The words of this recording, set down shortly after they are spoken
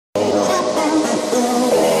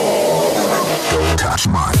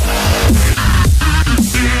Flashman.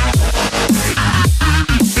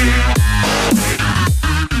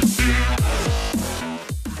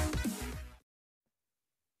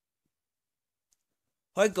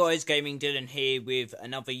 Hi guys, Gaming Dylan here with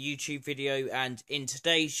another YouTube video, and in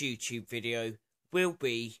today's YouTube video will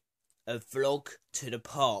be a vlog to the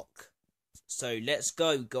park. So let's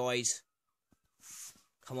go guys.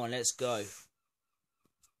 Come on, let's go.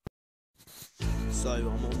 So I'm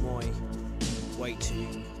on my way to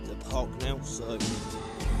the park now, so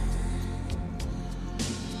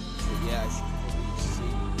yeah, as you can probably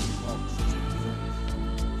see, the park's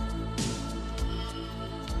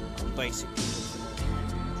I'm basically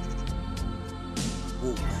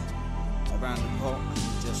walk around the park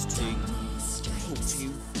just to talk to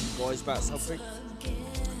you guys about something.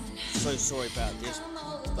 So sorry about this,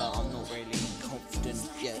 but I'm not really confident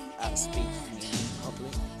yet at speaking in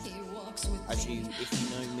public. If you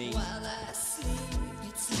know me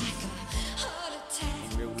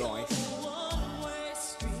in real life, I'm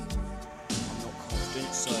not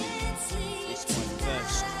confident, so this is my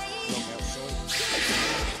first vlog outside.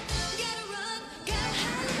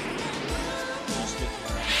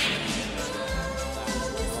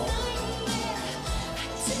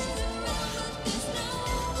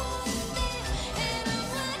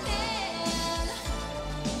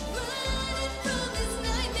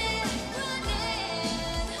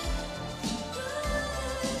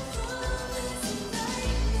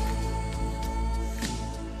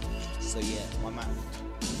 So yeah, I'm at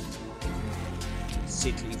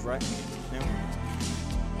Sidley Wreck now.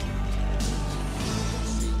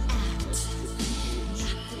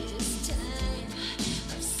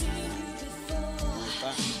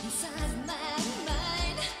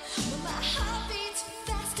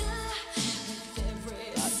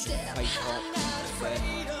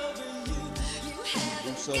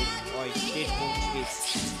 Also, I did want to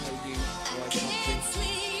tell you guys something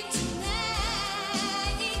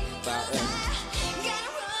about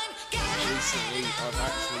recently I've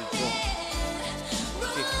actually got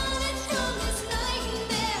 50 subscribers.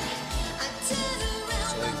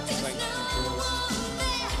 So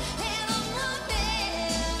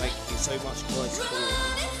thank you so much guys for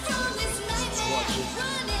subscribers.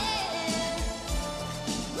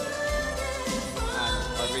 And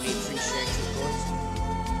I really appreciate it guys.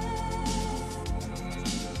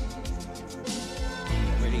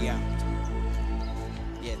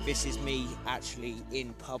 Yeah, this is me actually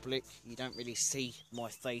in public. You don't really see my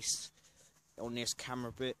face on this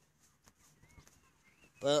camera bit,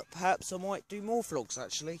 but perhaps I might do more vlogs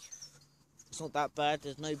actually. It's not that bad,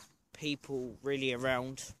 there's no people really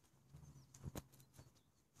around.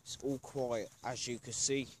 It's all quiet, as you can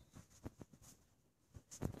see.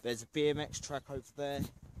 There's a BMX track over there,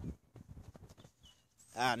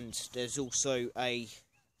 and there's also a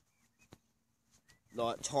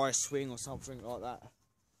like tyre swing or something like that.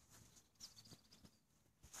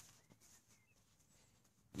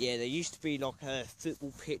 Yeah, there used to be like a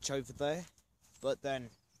football pitch over there, but then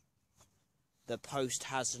the post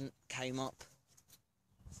hasn't came up.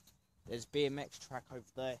 There's a BMX track over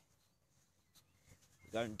there,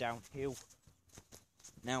 going downhill.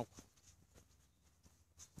 Now,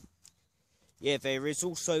 yeah, there is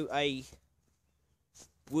also a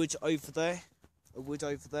wood over there,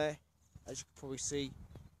 as you can probably see.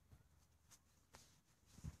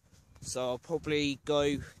 So I'll probably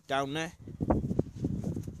go down there.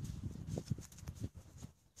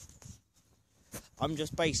 I'm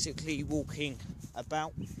just basically walking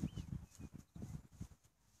about.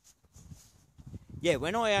 Yeah,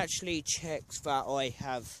 when I actually checked that I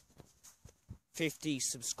have 50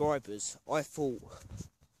 subscribers, I thought,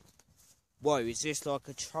 whoa, is this like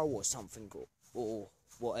a troll or something, or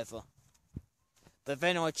whatever. But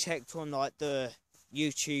then I checked on like the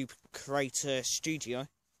YouTube Creator Studio,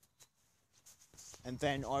 and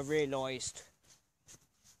then I realised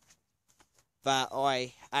that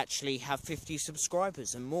I actually have 50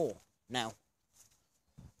 subscribers and more now.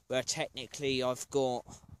 Where technically I've got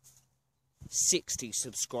 60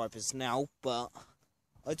 subscribers now, but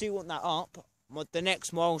I do want that up. The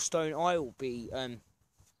next milestone I will be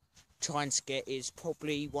trying to get is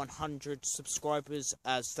probably 100 subscribers,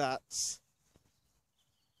 as that's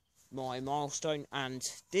my milestone. And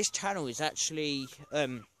this channel is actually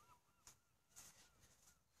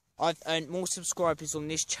I've earned more subscribers on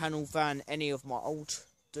this channel than any of my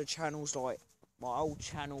older channels. Like my old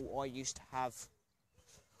channel I used to have,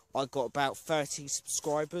 I got about 30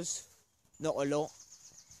 subscribers. Not a lot.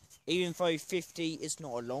 Even though 50 is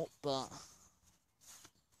not a lot, but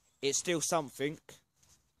it's still something,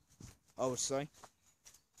 I would say.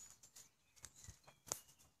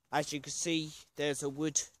 As you can see, there's a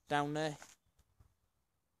wood down there.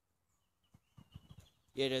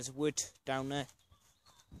 Yeah, there's a wood down there.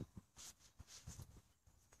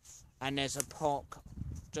 And there's a park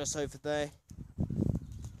just over there.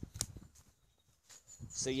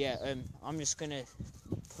 So yeah, I'm just gonna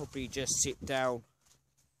probably just sit down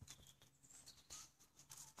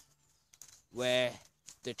where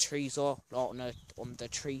the trees are, like on the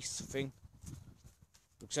trees thing,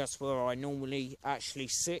 because that's where I normally actually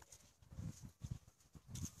sit.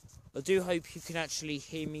 I do hope you can actually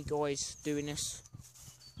hear me, guys, doing this,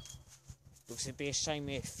 because it'd be a shame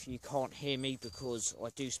if you can't hear me, because I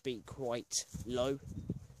do speak quite low,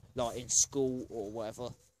 like in school or whatever.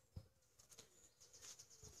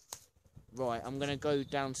 Right, I'm gonna go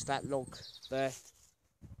down to that log there.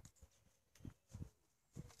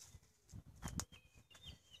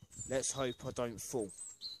 Let's hope I don't fall.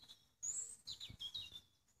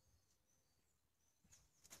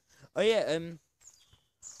 Oh yeah,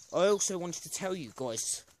 I also wanted to tell you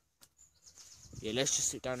guys. Yeah, let's just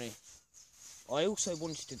sit down here. I also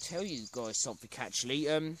wanted to tell you guys something actually,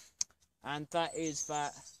 and that is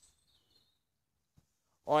that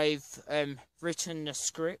I've written the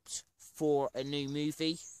script for a new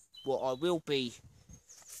movie, what I will be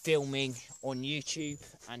filming on YouTube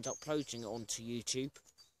and uploading it onto YouTube.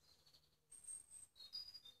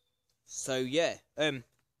 So yeah, I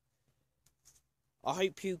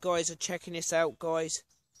hope you guys are checking this out, guys,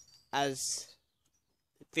 as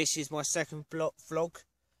this is my second vlog,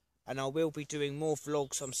 and I will be doing more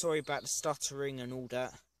vlogs. I'm sorry about the stuttering and all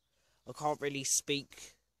that. I can't really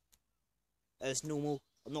speak as normal.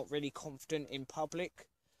 I'm not really confident in public,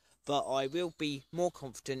 but I will be more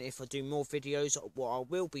confident if I do more videos. What I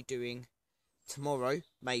will be doing tomorrow,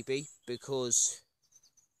 maybe, because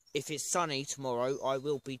if it's sunny tomorrow, I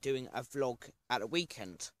will be doing a vlog at a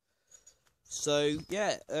weekend. So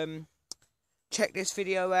yeah, check this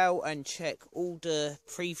video out and check all the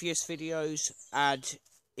previous videos, and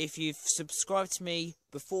if you've subscribed to me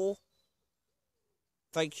before,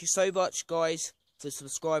 thank you so much, guys, for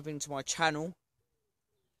subscribing to my channel.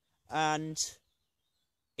 And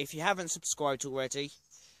if you haven't subscribed already,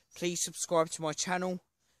 please subscribe to my channel.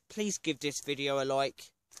 Please give this video a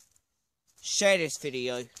like. Share this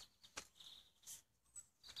video.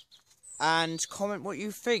 And comment what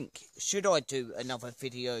you think. Should I do another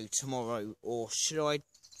video tomorrow? Or should I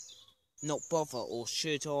not bother? Or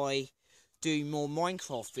should I do more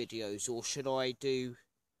Minecraft videos? Or should I do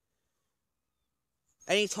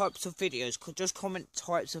any types of videos? Just comment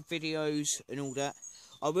types of videos and all that.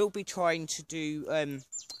 I will be trying to do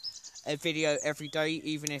a video every day,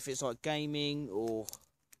 even if it's like gaming or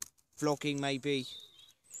vlogging maybe.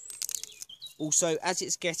 Also, as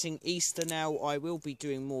it's getting Easter now, I will be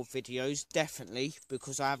doing more videos, definitely,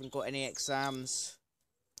 because I haven't got any exams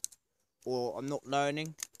or I'm not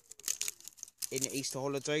learning in the Easter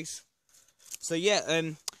holidays. So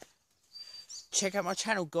yeah, check out my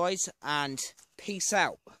channel, guys, and peace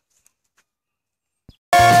out.